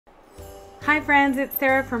Hi friends, it's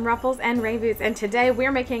Sarah from Ruffles and Rain Boots, and today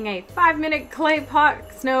we're making a 5-minute clay pot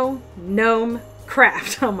snow gnome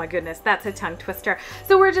craft. Oh my goodness, that's a tongue twister.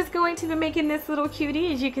 So we're just going to be making this little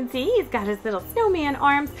cutie. As you can see, he's got his little snowman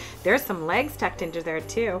arms. There's some legs tucked into there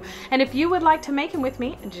too. And if you would like to make him with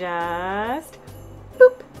me, just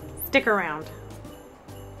boop, stick around.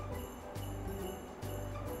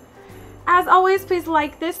 As always, please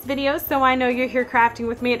like this video so I know you're here crafting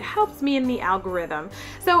with me. It helps me in the algorithm.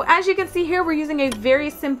 So as you can see here, we're using a very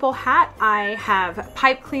simple hat. I have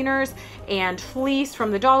pipe cleaners and fleece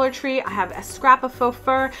from the Dollar Tree. I have a scrap of faux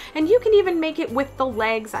fur, and you can even make it with the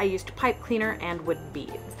legs. I used pipe cleaner and wood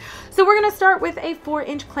beads. So we're gonna start with a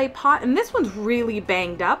 4-inch clay pot, and this one's really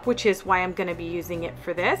banged up, which is why I'm gonna be using it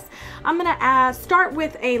for this. I'm gonna start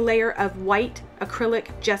with a layer of white acrylic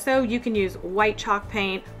gesso. You can use white chalk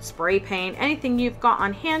paint, spray paint, anything you've got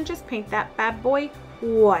on hand, just paint that bad boy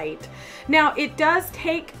white. Now it does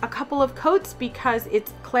take a couple of coats because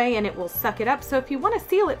it's clay and it will suck it up, so if you want to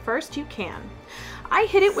seal it first, you can. I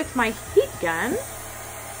hit it with my heat gun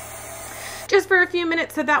just for a few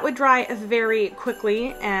minutes so that would dry very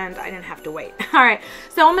quickly and I didn't have to wait. All right,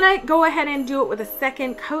 so I'm gonna go ahead and do it with a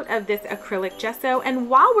second coat of this acrylic gesso, and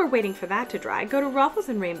while we're waiting for that to dry, go to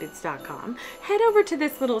rufflesandrainboots.com, head over to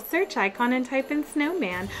this little search icon and type in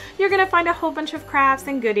snowman. You're gonna find a whole bunch of crafts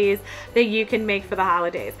and goodies that you can make for the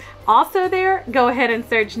holidays. Also there, go ahead and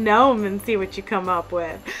search gnome and see what you come up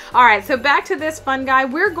with. All right, so back to this fun guy.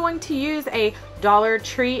 We're going to use a Dollar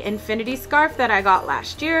Tree infinity scarf that I got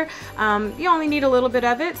last year. You only need a little bit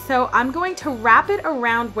of it, so I'm going to wrap it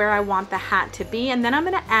around where I want the hat to be, and then I'm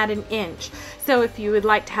going to add an inch. So if you would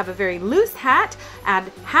like to have a very loose hat,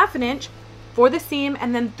 add 1/2 inch for the seam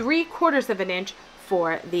and then 3/4 of an inch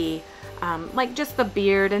for the like just the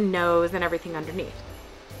beard and nose and everything underneath.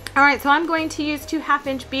 All right, so I'm going to use 2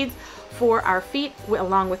 1/2-inch beads for our feet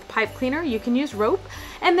along with pipe cleaner. You can use rope,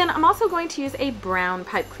 and then I'm also going to use a brown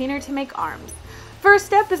pipe cleaner to make arms. First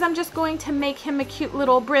step is I'm just going to make him a cute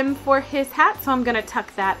little brim for his hat, so I'm going to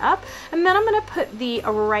tuck that up, and then I'm going to put the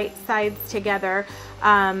right sides together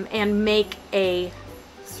and make a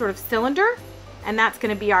sort of cylinder, and that's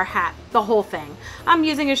going to be our hat, the whole thing. I'm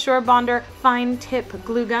using a Sure Bonder fine tip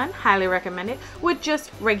glue gun, highly recommend it, with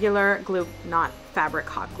just regular glue, not fabric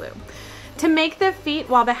hot glue. To make the feet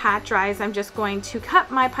while the hat dries, I'm just going to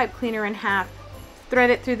cut my pipe cleaner in half,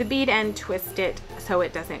 thread it through the bead and twist it so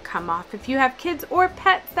it doesn't come off. If you have kids or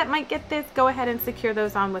pets that might get this, go ahead and secure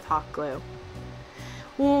those on with hot glue.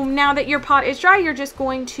 Well, now that your pot is dry, you're just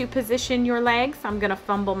going to position your legs. I'm gonna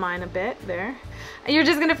fumble mine a bit there. You're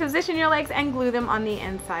just gonna position your legs and glue them on the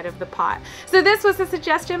inside of the pot. So this was a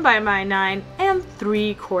suggestion by my 9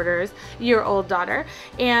 3/4-year-old daughter.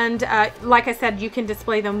 And like I said, you can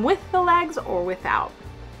display them with the legs or without.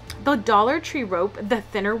 The Dollar Tree rope, the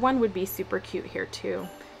thinner one, would be super cute here too.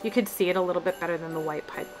 You could see it a little bit better than the white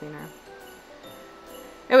pipe cleaner.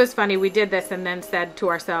 It was funny, we did this and then said to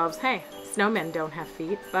ourselves, hey, snowmen don't have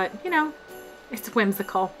feet, but you know, it's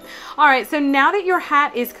whimsical. All right, so now that your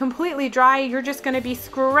hat is completely dry, you're just gonna be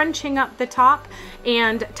scrunching up the top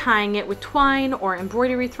and tying it with twine or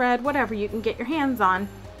embroidery thread, whatever you can get your hands on.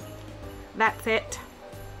 That's it.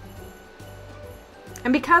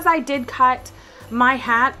 And because I did cut my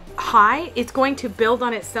hat high, it's going to build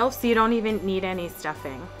on itself, so you don't even need any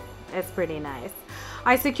stuffing. It's pretty nice.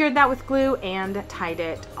 I secured that with glue and tied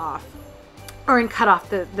it off, and cut off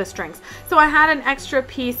the strings. So I had an extra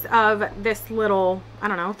piece of this little, I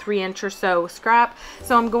don't know, 3-inch or so scrap.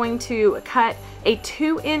 So I'm going to cut a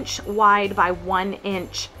 2-inch wide by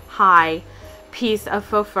 1-inch high piece of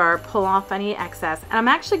faux fur, pull off any excess, and I'm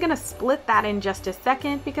actually going to split that in just a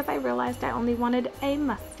second because I realized I only wanted a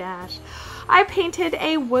mustache. I painted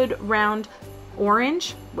a wood round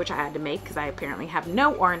orange, which I had to make because I apparently have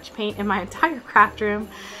no orange paint in my entire craft room.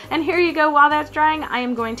 And here you go. While that's drying, I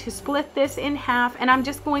am going to split this in half and I'm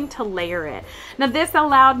just going to layer it. Now this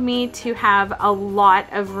allowed me to have a lot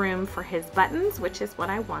of room for his buttons, which is what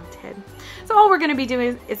I wanted. So all we're going to be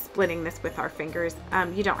doing is splitting this with our fingers.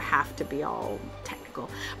 You don't have to be all technical,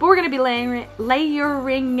 but we're going to be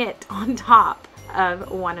layering it on top of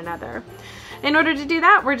one another. In order to do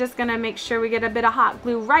that, we're just gonna make sure we get a bit of hot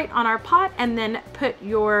glue right on our pot and then put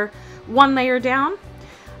your one layer down.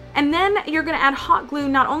 And then you're gonna add hot glue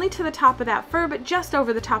not only to the top of that fur, but just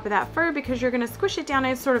over the top of that fur, because you're gonna squish it down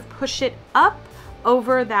and sort of push it up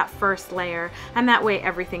over that first layer. And that way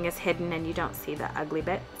everything is hidden and you don't see the ugly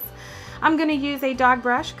bits. I'm gonna use a dog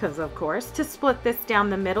brush, because of course, to split this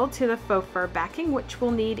down the middle to the faux fur backing, which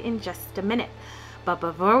we'll need in just a minute. But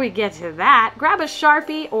before we get to that, grab a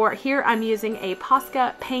Sharpie, or here I'm using a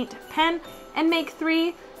Posca paint pen, and make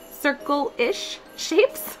 3 circle-ish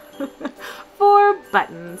shapes. for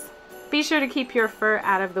buttons. Be sure to keep your fur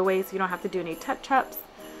out of the way so you don't have to do any touch-ups.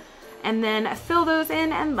 And then fill those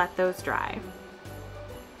in and let those dry.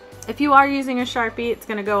 If you are using a Sharpie, it's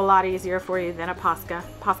going to go a lot easier for you than a Posca.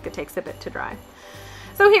 Posca takes a bit to dry.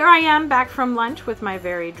 So here I am back from lunch with my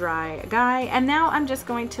very dry guy, and now I'm just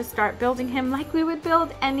going to start building him like we would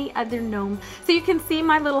build any other gnome. So you can see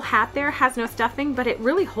my little hat there has no stuffing, but it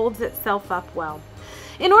really holds itself up well.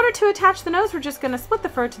 In order to attach the nose, we're just going to split the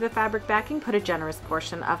fur to the fabric backing, put a generous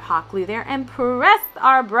portion of hot glue there, and press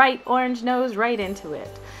our bright orange nose right into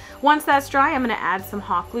it. Once that's dry, I'm going to add some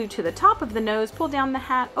hot glue to the top of the nose, pull down the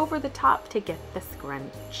hat over the top to get the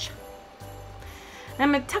scrunch.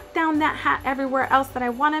 I'm going to tuck down that hat everywhere else that I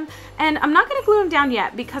want him, and I'm not going to glue him down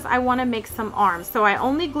yet because I want to make some arms, so I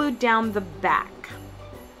only glued down the back.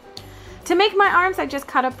 To make my arms, I just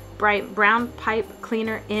cut a bright brown pipe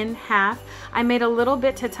cleaner in half. I made a little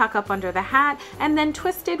bit to tuck up under the hat and then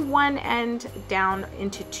twisted one end down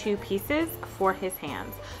into 2 pieces for his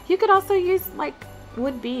hands. You could also use like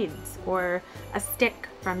wood beads or a stick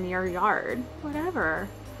from your yard, whatever.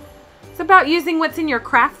 It's about using what's in your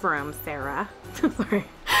craft room, Sarah. Sorry.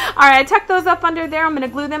 All right, I tucked those up under there. I'm going to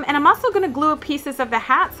glue them, and I'm also going to glue pieces of the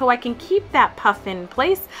hat so I can keep that puff in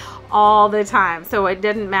place all the time. So it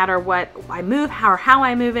doesn't matter what I move or how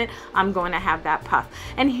I move it, I'm going to have that puff.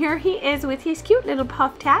 And here he is with his cute little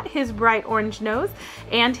puffed hat, his bright orange nose,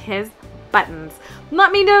 and his buttons.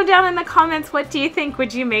 Let me know down in the comments, what do you think?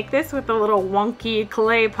 Would you make this with a little wonky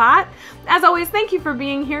clay pot? As always, thank you for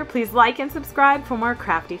being here. Please like and subscribe for more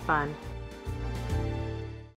crafty fun.